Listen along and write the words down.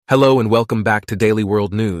Hello and welcome back to Daily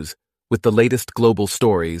World News, with the latest global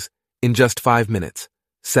stories, in just 5 minutes,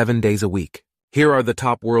 7 days a week. Here are the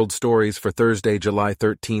top world stories for Thursday, July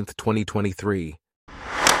 13th, 2023.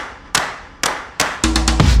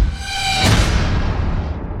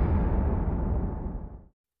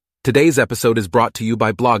 Today's episode is brought to you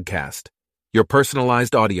by Blogcast, your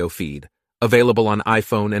personalized audio feed, available on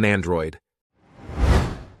iPhone and Android.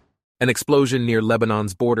 An explosion near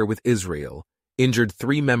Lebanon's border with Israel injured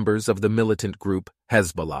 3 members of the militant group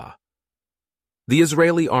Hezbollah. The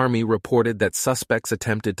Israeli army reported that suspects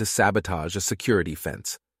attempted to sabotage a security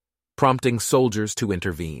fence, prompting soldiers to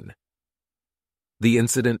intervene. The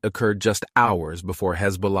incident occurred just hours before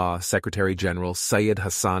Hezbollah Secretary-General Syed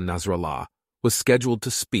Hassan Nasrallah was scheduled to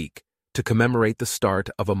speak to commemorate the start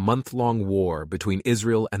of a month-long war between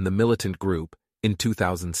Israel and the militant group in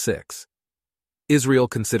 2006. Israel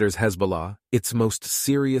considers Hezbollah its most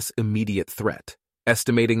serious immediate threat,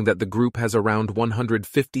 estimating that the group has around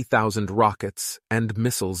 150,000 rockets and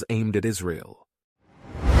missiles aimed at Israel.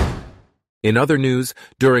 In other news,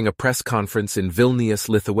 during a press conference in Vilnius,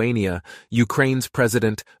 Lithuania, Ukraine's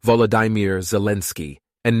President Volodymyr Zelenskiy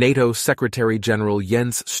and NATO Secretary-General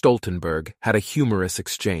Jens Stoltenberg had a humorous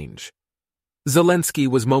exchange. Zelenskiy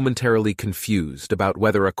was momentarily confused about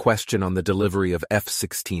whether a question on the delivery of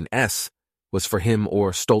F-16s was for him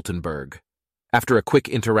or Stoltenberg. After a quick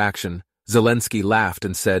interaction, Zelenskiy laughed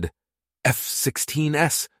and said,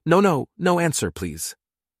 "F-16s? No answer, please."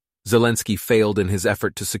 Zelenskiy failed in his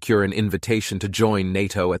effort to secure an invitation to join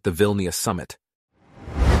NATO at the Vilnius summit.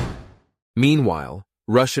 Meanwhile,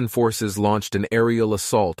 Russian forces launched an aerial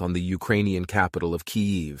assault on the Ukrainian capital of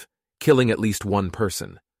Kyiv, killing at least 1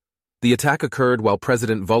 person. The attack occurred while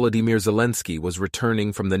President Volodymyr Zelenskiy was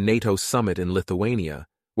returning from the NATO summit in Lithuania,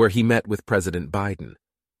 where he met with President Biden.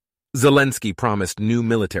 Zelenskiy promised new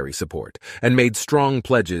military support and made strong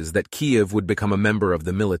pledges that Kyiv would become a member of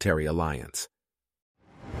the military alliance.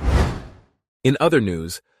 In other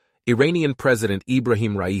news, Iranian President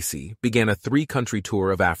Ibrahim Raisi began a 3-country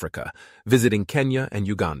tour of Africa, visiting Kenya and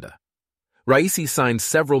Uganda. Raisi signed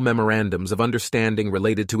several memorandums of understanding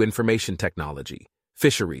related to information technology,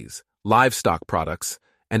 fisheries, livestock products,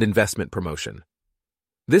 and investment promotion.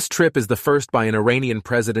 This trip is the first by an Iranian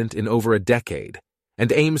president in over a decade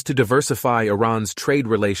and aims to diversify Iran's trade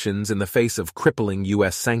relations in the face of crippling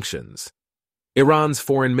U.S. sanctions. Iran's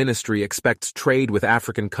foreign ministry expects trade with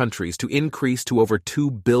African countries to increase to over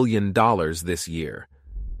 $2 billion this year.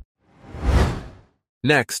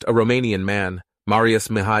 Next, a Romanian man, Marius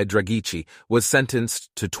Mihai Draghici, was sentenced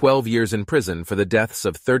to 12 years in prison for the deaths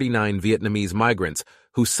of 39 Vietnamese migrants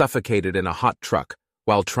who suffocated in a hot truck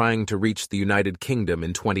while trying to reach the United Kingdom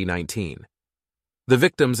in 2019. The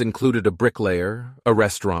victims included a bricklayer, a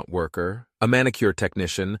restaurant worker, a manicure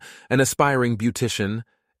technician, an aspiring beautician,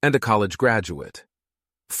 and a college graduate.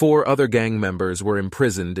 4 other gang members were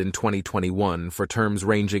imprisoned in 2021 for terms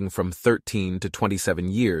ranging from 13 to 27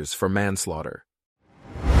 years for manslaughter.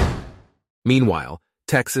 Meanwhile,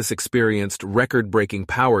 Texas experienced record-breaking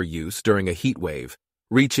power use during a heat wave,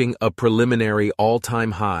 reaching a preliminary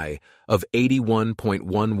all-time high of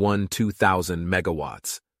 81.112 thousand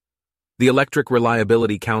megawatts. The Electric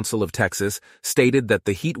Reliability Council of Texas stated that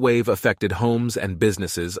the heat wave affected homes and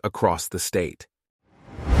businesses across the state.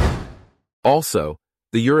 Also,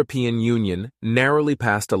 the European Union narrowly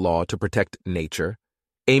passed a law to protect nature,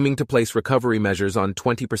 aiming to place recovery measures on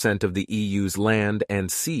 20% of the EU's land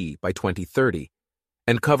and sea by 2030,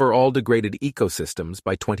 and cover all degraded ecosystems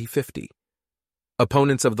by 2050.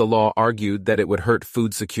 Opponents of the law argued that it would hurt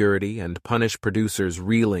food security and punish producers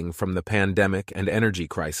reeling from the pandemic and energy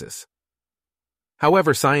crisis.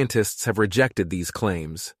 However, scientists have rejected these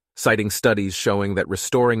claims, citing studies showing that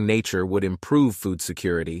restoring nature would improve food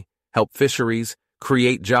security, help fisheries,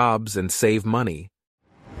 create jobs, and save money.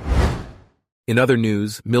 In other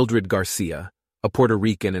news, Mildred Garcia, a Puerto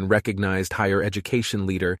Rican and recognized higher education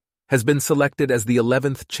leader, has been selected as the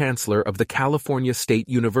 11th chancellor of the California State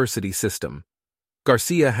University system.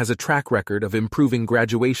 Garcia has a track record of improving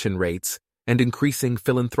graduation rates and increasing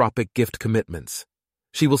philanthropic gift commitments.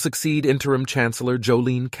 She will succeed interim Chancellor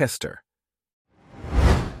Jolene Kester.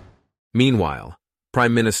 Meanwhile,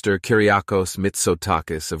 Prime Minister Kyriakos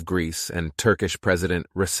Mitsotakis of Greece and Turkish President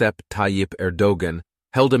Recep Tayyip Erdogan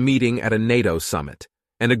held a meeting at a NATO summit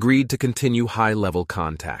and agreed to continue high-level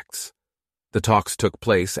contacts. The talks took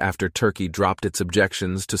place after Turkey dropped its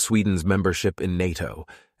objections to Sweden's membership in NATO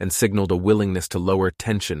and signaled a willingness to lower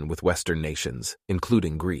tension with Western nations,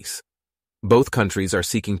 including Greece. Both countries are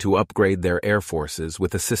seeking to upgrade their air forces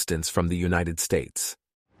with assistance from the United States.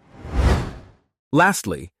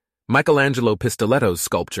 Lastly, Michelangelo Pistoletto's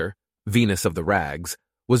sculpture, Venus of the Rags,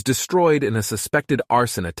 was destroyed in a suspected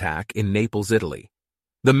arson attack in Naples, Italy.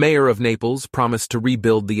 The mayor of Naples promised to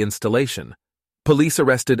rebuild the installation. Police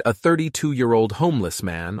arrested a 32-year-old homeless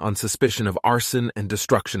man on suspicion of arson and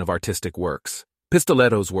destruction of artistic works.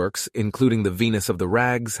 Pistoletto's works, including the Venus of the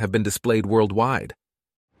Rags, have been displayed worldwide.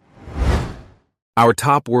 Our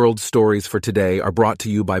top world stories for today are brought to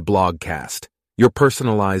you by Blogcast, your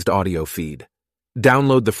personalized audio feed.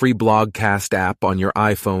 Download the free Blogcast app on your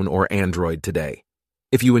iPhone or Android today.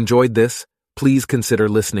 If you enjoyed this, please consider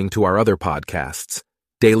listening to our other podcasts: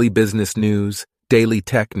 Daily Business News, Daily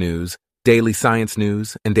Tech News, Daily Science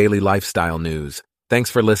News, and Daily Lifestyle News. Thanks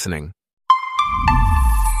for listening.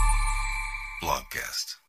 Blogcast.